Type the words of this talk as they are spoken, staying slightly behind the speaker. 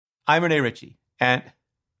I'm Rene Ritchie, and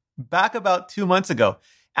back about 2 months ago,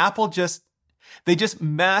 Apple just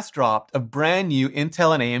mass dropped a brand new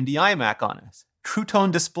Intel and AMD iMac on us. True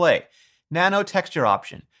Tone display, nano texture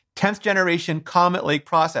option, 10th generation Comet Lake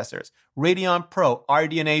processors, Radeon Pro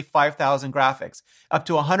RDNA 5000 graphics, up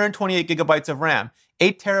to 128 gigabytes of RAM,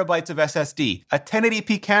 8 terabytes of SSD, a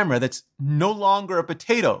 1080p camera that's no longer a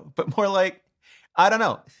potato, but more like, I don't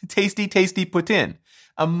know, tasty put in,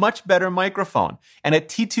 a much better microphone, and a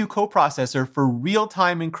T2 coprocessor for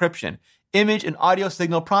real-time encryption, image and audio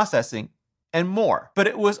signal processing, and more. But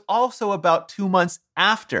it was also about 2 months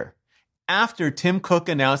after Tim Cook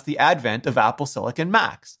announced the advent of Apple Silicon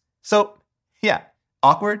Macs. So, yeah,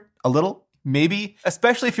 awkward, a little, maybe,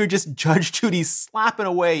 especially if you're just Judge Judy slapping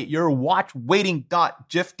away your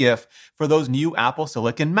watch-waiting.gif for those new Apple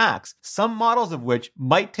Silicon Macs, some models of which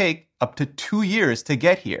might take up to 2 years to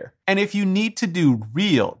get here. And if you need to do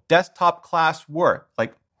real desktop class work,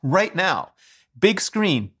 like right now, big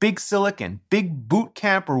screen, big silicon, big boot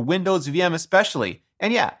camp or Windows VM especially,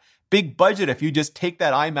 and yeah, big budget if you just take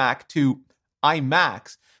that iMac to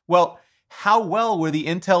iMacs, well, how well will the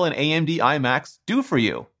Intel and AMD iMacs do for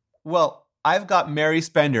you? Well, I've got Mary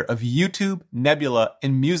Spender of YouTube, Nebula,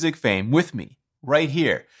 and music fame with me right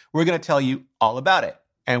here. We're going to tell you all about it,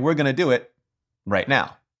 and we're going to do it right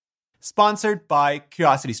now. Sponsored by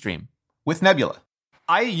CuriosityStream with Nebula.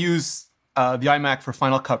 I use the iMac for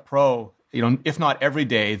Final Cut Pro, if not every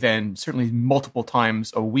day, then certainly multiple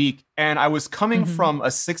times a week. And I was coming from a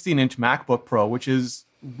 16-inch MacBook Pro, which is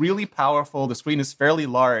really powerful. The screen is fairly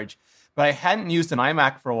large, but I hadn't used an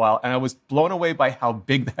iMac for a while, and I was blown away by how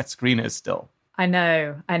big that screen is still. I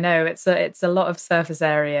know. It's a lot of surface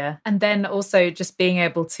area. And then also just being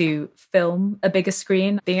able to film a bigger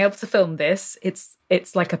screen, being able to film this,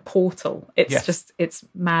 it's like a portal. It's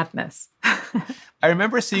madness. I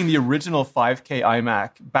remember seeing the original 5K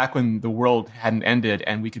iMac back when the world hadn't ended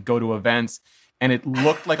and we could go to events, and it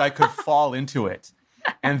looked like I could fall into it.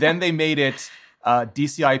 And then they made it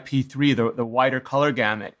DCI P3, the wider color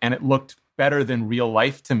gamut, and it looked better than real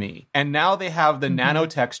life to me. And now they have the nano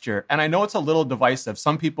texture, and I know it's a little divisive.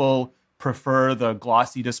 Some people prefer the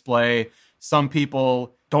glossy display. Some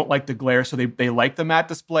people don't like the glare, so they like the matte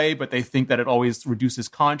display, but they think that it always reduces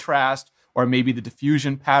contrast, or maybe the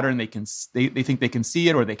diffusion pattern, they think they can see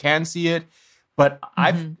it or they can see it. But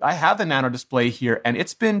I have the nano display here, and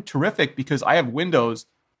it's been terrific because I have windows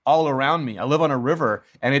all around me. I live on a river,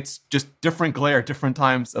 and it's just different glare, different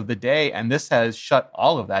times of the day, and this has shut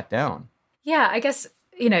all of that down. Yeah, I guess,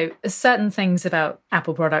 certain things about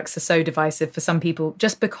Apple products are so divisive for some people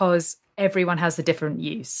just because everyone has a different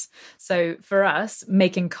use. So for us,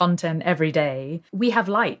 making content every day, we have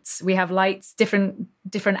lights. We have lights, different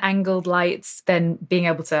angled lights, then being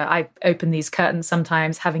able to, I open these curtains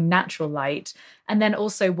sometimes, having natural light, and then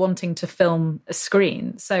also wanting to film a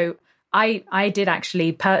screen. So I did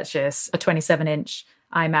actually purchase a 27-inch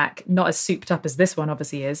iMac, not as souped up as this one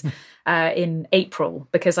obviously is, in April,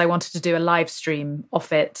 because I wanted to do a live stream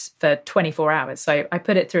off it for 24 hours. So I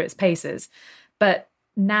put it through its paces. But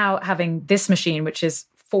now having this machine, which is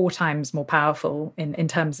 4 times more powerful in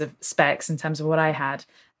terms of specs, in terms of what I had,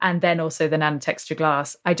 and then also the nano texture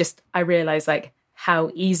glass, I realized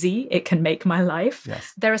how easy it can make my life.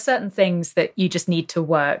 Yes. There are certain things that you just need to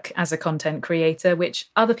work as a content creator, which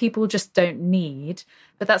other people just don't need.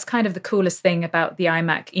 But that's kind of the coolest thing about the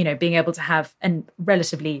iMac, being able to have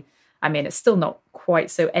relatively, it's still not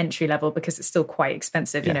quite so entry level because it's still quite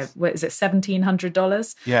expensive. Yes. What is it,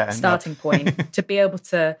 $1,700? Yeah, starting point to be able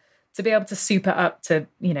to super up to,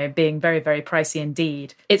 being very, very pricey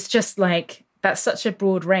indeed. It's just that's such a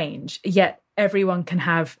broad range, yet everyone can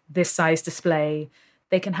have this size display.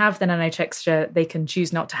 They can have the nano texture. They can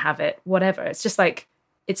choose not to have it, whatever. It's just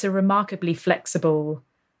it's a remarkably flexible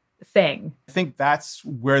thing. I think that's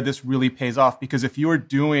where this really pays off, because if you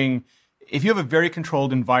have a very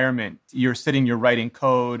controlled environment, you're writing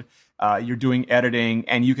code, you're doing editing,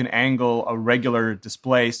 and you can angle a regular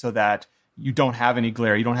display so that you don't have any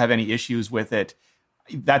glare, you don't have any issues with it,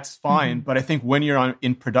 that's fine. But I think when you're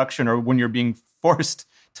in production, or when you're being forced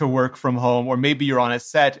to work from home, or maybe you're on a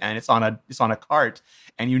set and it's on a cart,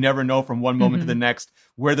 and you never know from one moment to the next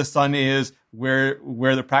where the sun is, where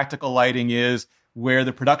the practical lighting is, where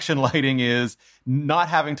the production lighting is. Not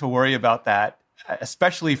having to worry about that,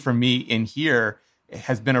 especially for me in here,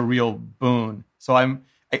 has been a real boon. So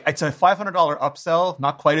it's a $500 upsell,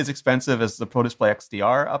 not quite as expensive as the Pro Display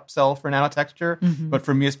XDR upsell for nano texture, but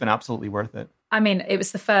for me, it's been absolutely worth it. It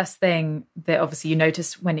was the first thing that obviously you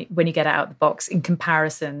notice when you get it out of the box in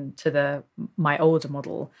comparison to my older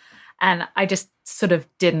model. And I just sort of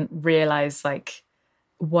didn't realize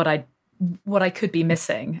what I'd what I could be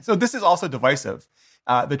missing. So this is also divisive.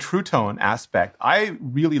 The True Tone aspect. I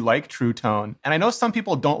really like True Tone. And I know some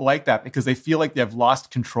people don't like that because they feel like they've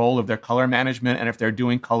lost control of their color management. And if they're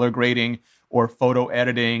doing color grading or photo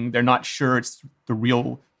editing, they're not sure it's the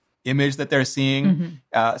real image that they're seeing.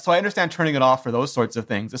 So I understand turning it off for those sorts of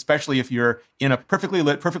things, especially if you're in a perfectly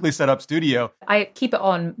lit, perfectly set up studio. I keep it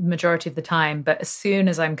on majority of the time, but as soon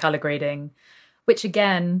as I'm color grading, which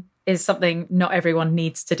again is something not everyone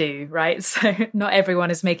needs to do, right? So not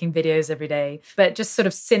everyone is making videos every day, but just sort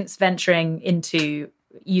of since venturing into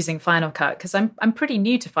using Final Cut, because I'm pretty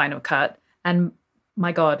new to Final Cut, and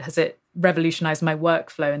my God, has it revolutionized my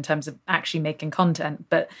workflow in terms of actually making content.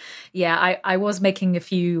 But yeah, I was making a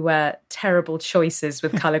few terrible choices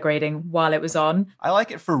with color grading while it was on. I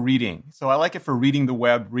like it for reading. So I like it for reading the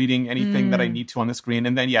web, reading anything that I need to on the screen.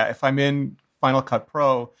 And then, yeah, if I'm in Final Cut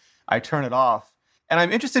Pro, I turn it off. And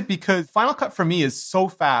I'm interested because Final Cut for me is so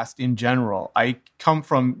fast in general. I come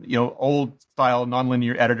from, old style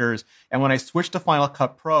nonlinear editors. And when I switched to Final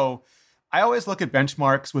Cut Pro, I always look at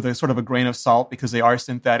benchmarks with a sort of a grain of salt because they are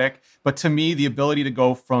synthetic. But to me, the ability to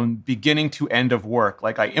go from beginning to end of work,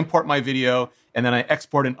 like I import my video and then I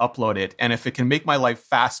export and upload it. And if it can make my life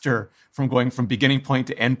faster from going from beginning point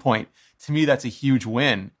to end point, to me, that's a huge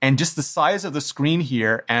win. And just the size of the screen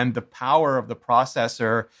here and the power of the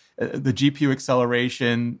processor, the GPU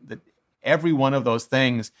acceleration, every one of those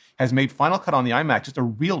things has made Final Cut on the iMac just a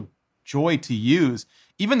real joy to use.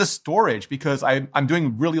 Even the storage, because I'm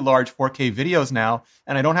doing really large 4K videos now,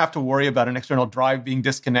 and I don't have to worry about an external drive being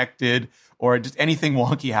disconnected or just anything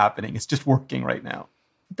wonky happening. It's just working right now.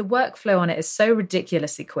 The workflow on it is so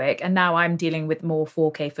ridiculously quick. And now I'm dealing with more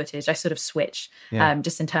 4K footage. I sort of switch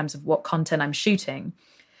just in terms of what content I'm shooting.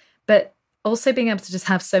 But also being able to just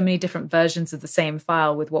have so many different versions of the same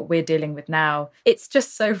file with what we're dealing with now, it's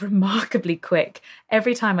just so remarkably quick.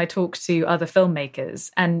 Every time I talk to other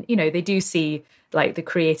filmmakers, and, they do see like the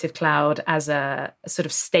Creative Cloud as a sort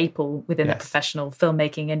of staple within the professional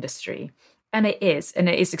filmmaking industry. And it is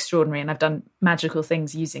extraordinary. And I've done magical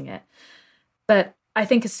things using it. But I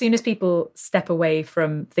think as soon as people step away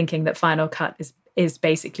from thinking that Final Cut is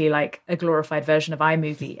basically like a glorified version of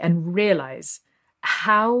iMovie and realize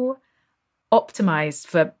how optimized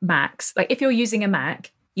for Macs, like if you're using a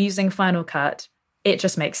Mac, using Final Cut, it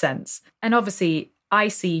just makes sense. And obviously, I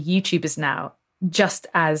see YouTubers now just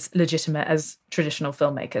as legitimate as traditional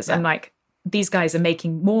filmmakers. Yeah. I'm like, these guys are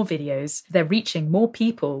making more videos, they're reaching more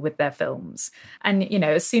people with their films. And,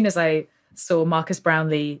 as soon as I saw Marcus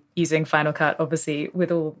Brownlee using Final Cut, obviously,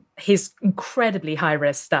 with all his incredibly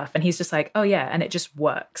high-res stuff. And he's just like, oh, yeah, and it just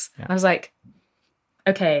works. Yeah. I was like,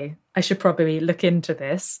 okay, I should probably look into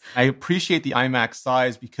this. I appreciate the iMac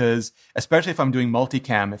size because, especially if I'm doing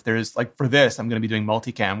multicam, if there's, like for this, I'm going to be doing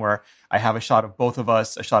multicam where I have a shot of both of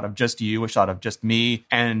us, a shot of just you, a shot of just me.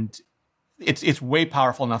 And it's way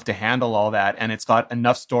powerful enough to handle all that. And it's got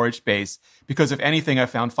enough storage space because if anything, I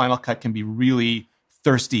found Final Cut can be really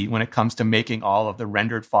thirsty when it comes to making all of the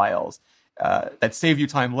rendered files that save you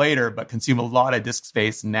time later, but consume a lot of disk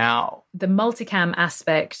space now. The multicam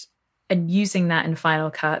aspect and using that in Final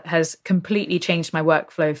Cut has completely changed my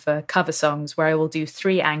workflow for cover songs where I will do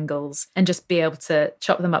 3 angles and just be able to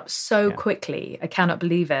chop them up so quickly. I cannot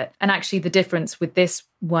believe it. And actually the difference with this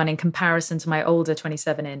one in comparison to my older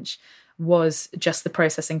 27-inch was just the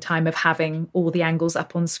processing time of having all the angles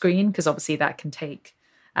up on screen, because obviously that can take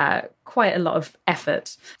quite a lot of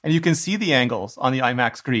effort. And you can see the angles on the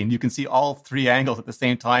iMac screen. You can see all 3 angles at the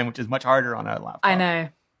same time, which is much harder on a laptop. I know.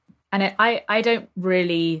 And I don't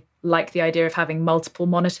really like the idea of having multiple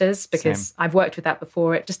monitors because I've worked with that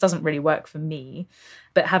before. It just doesn't really work for me.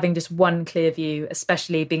 But having just one clear view,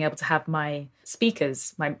 especially being able to have my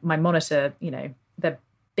speakers, my monitor, the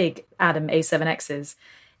big Adam A7Xs,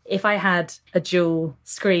 if I had a dual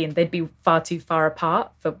screen, they'd be far too far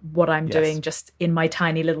apart for what I'm doing just in my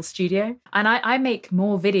tiny little studio. And I make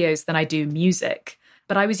more videos than I do music,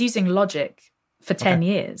 but I was using Logic for 10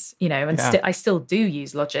 years, and I still do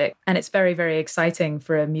use Logic. And it's very, very exciting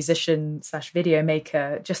for a musician / video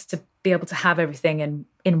maker just to be able to have everything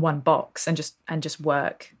in one box and just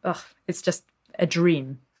work. It's just a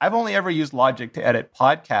dream. I've only ever used Logic to edit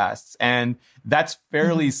podcasts, and that's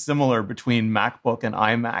fairly similar between MacBook and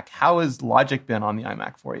iMac. How has Logic been on the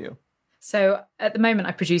iMac for you? So at the moment,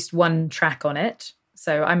 I produced 1 track on it.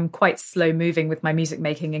 So I'm quite slow moving with my music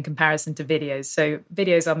making in comparison to videos. So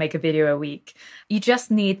videos, I'll make a video a week. You just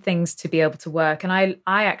need things to be able to work. And I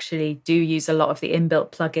actually do use a lot of the inbuilt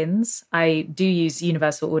plugins. I do use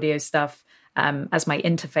Universal Audio stuff as my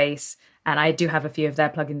interface. And I do have a few of their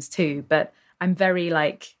plugins too. But I'm very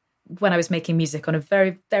when I was making music on a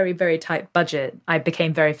very, very, very tight budget, I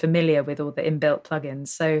became very familiar with all the inbuilt plugins.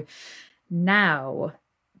 So now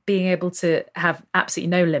being able to have absolutely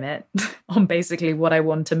no limit on basically what I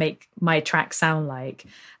want to make my track sound like,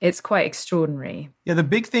 it's quite extraordinary. Yeah, the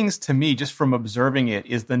big things to me, just from observing it,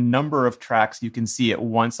 is the number of tracks you can see at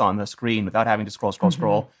once on the screen without having to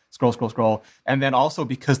scroll. And then also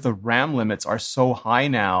because the RAM limits are so high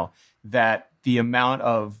now that the amount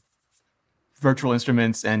of virtual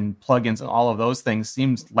instruments and plugins and all of those things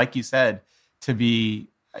seems, like you said, to be,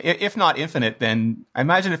 if not infinite, then I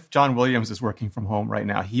imagine if John Williams is working from home right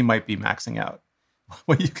now, he might be maxing out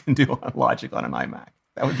what you can do on Logic on an iMac.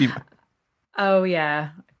 That would be... Oh,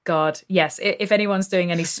 yeah. God, yes. If anyone's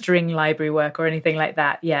doing any string library work or anything like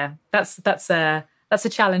that, yeah, that's a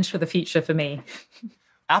challenge for the future for me.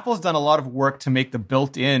 Apple's done a lot of work to make the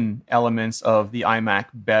built-in elements of the iMac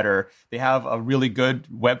better. They have a really good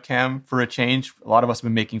webcam for a change. A lot of us have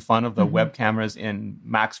been making fun of the web cameras in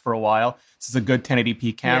Macs for a while. This is a good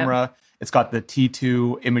 1080p camera. Yep. It's got the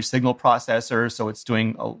T2 image signal processor, so it's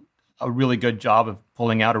doing a really good job of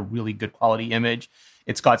pulling out a really good quality image.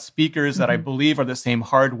 It's got speakers that I believe are the same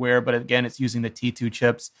hardware, but again, it's using the T2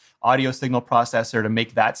 chips, audio signal processor to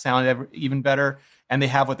make that sound even better. And they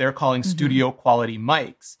have what they're calling studio quality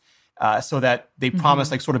mics, so that they promise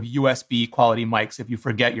like sort of USB quality mics if you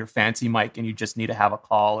forget your fancy mic and you just need to have a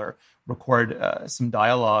call or record some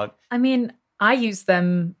dialogue. I mean, I use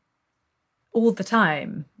them all the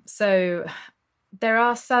time. So there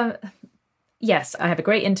are some... Yes, I have a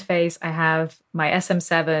great interface. I have my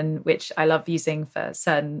SM7, which I love using for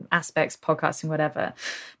certain aspects, podcasting, whatever.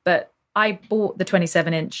 But I bought the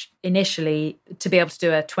 27-inch initially to be able to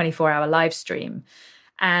do a 24-hour live stream.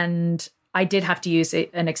 And I did have to use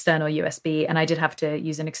an external USB, and I did have to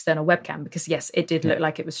use an external webcam because, yes, it did look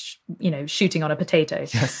like it was, shooting on a potato.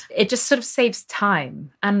 Yes. It just sort of saves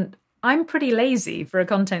time. And I'm pretty lazy for a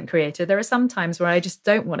content creator. There are some times where I just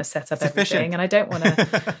don't want to set up everything, and I don't want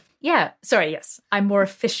to... I'm more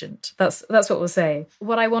efficient. That's what we'll say.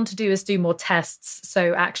 What I want to do is do more tests.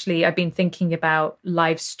 So actually, I've been thinking about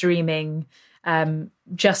live streaming,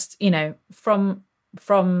 just from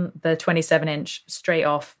the 27-inch straight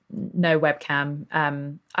off, no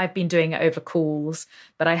webcam. I've been doing it over calls,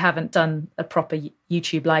 but I haven't done a proper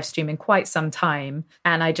YouTube live stream in quite some time.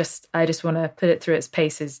 And I just want to put it through its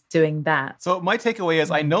paces doing that. So my takeaway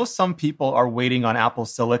is I know some people are waiting on Apple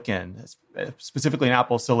Silicon, specifically an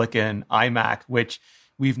Apple Silicon iMac, which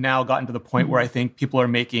we've now gotten to the point where I think people are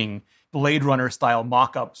making Blade Runner style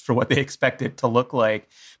mock-ups for what they expect it to look like.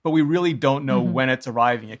 But we really don't know when it's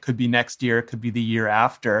arriving. It could be next year. It could be the year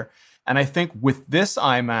after. And I think with this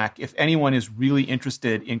iMac, if anyone is really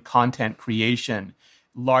interested in content creation,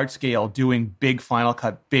 large scale, doing big Final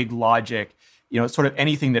Cut, big Logic, sort of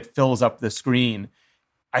anything that fills up the screen,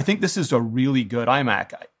 I think this is a really good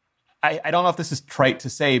iMac. I don't know if this is trite to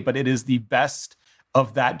say, but it is the best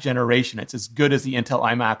of that generation. It's as good as the Intel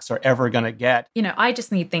iMacs are ever going to get. I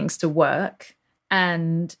just need things to work.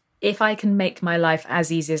 And if I can make my life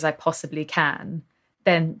as easy as I possibly can,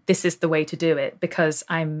 then this is the way to do it, because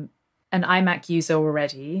I'm an iMac user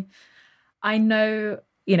already. I know,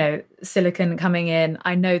 Silicon coming in,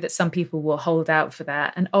 I know that some people will hold out for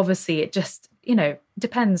that. And obviously it just,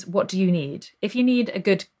 depends. What do you need? If you need a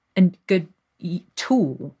good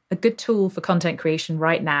tool for content creation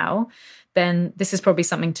right now, then this is probably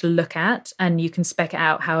something to look at, and you can spec it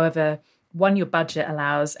out however, one, your budget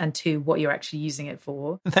allows, and two, what you're actually using it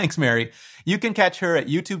for. Thanks, Mary. You can catch her at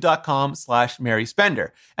youtube.com/Mary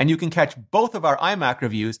Spender, and you can catch both of our iMac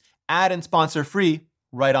reviews ad and sponsor free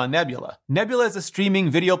right on Nebula. Nebula is a streaming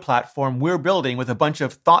video platform we're building with a bunch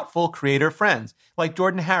of thoughtful creator friends like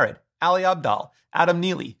Jordan Harrod, Ali Abdaal, Adam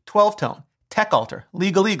Neely, 12 Tone, TechAltar,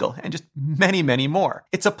 Legal Eagle, and just many, many more.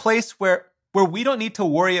 It's a place where we don't need to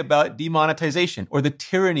worry about demonetization or the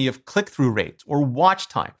tyranny of click-through rates or watch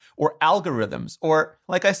time or algorithms or,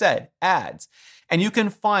 like I said, ads. And you can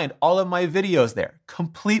find all of my videos there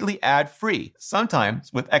completely ad-free,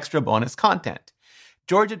 sometimes with extra bonus content.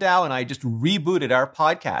 Georgia Dow and I just rebooted our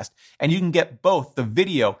podcast, and you can get both the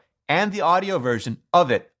video and the audio version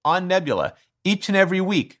of it on Nebula each and every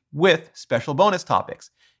week with special bonus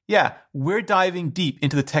topics. Yeah, we're diving deep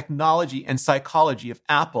into the technology and psychology of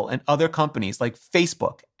Apple and other companies like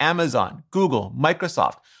Facebook, Amazon, Google,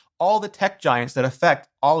 Microsoft, all the tech giants that affect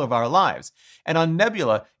all of our lives. And on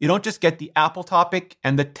Nebula, you don't just get the Apple topic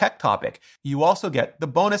and the tech topic. You also get the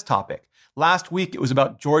bonus topic. Last week, it was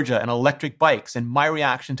about Georgia and electric bikes and my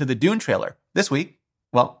reaction to the Dune trailer. This week,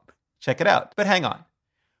 well, check it out. But hang on.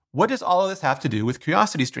 What does all of this have to do with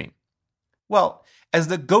CuriosityStream? Well, as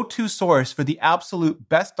the go-to source for the absolute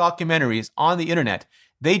best documentaries on the internet,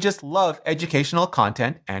 They just love educational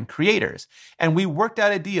content and creators. And we worked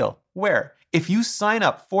out a deal where if you sign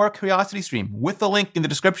up for CuriosityStream with the link in the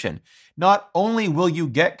description, not only will you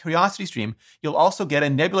get CuriosityStream, you'll also get a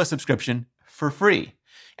Nebula subscription for free.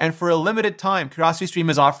 And for a limited time, CuriosityStream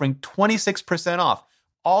is offering 26% off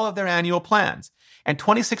all of their annual plans. And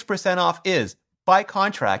 26% off is, by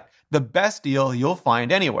contract, the best deal you'll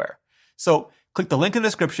find anywhere. So click the link in the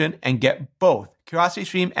description and get both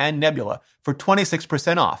CuriosityStream and Nebula for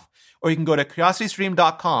 26% off. Or you can go to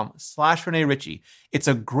curiositystream.com/Rene Ritchie. It's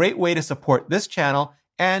a great way to support this channel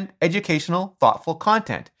and educational, thoughtful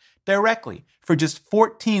content directly for just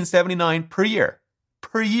 $14.79 per year.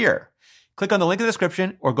 Click on the link in the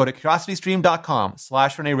description or go to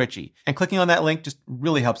curiositystream.com/Rene Ritchie. And clicking on that link just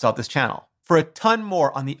really helps out this channel. For a ton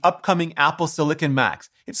more on the upcoming Apple Silicon Macs,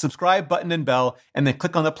 hit subscribe button and bell, and then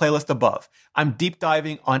click on the playlist above. I'm deep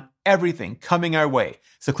diving on everything coming our way.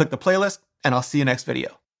 So click the playlist, and I'll see you next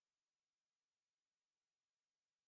video.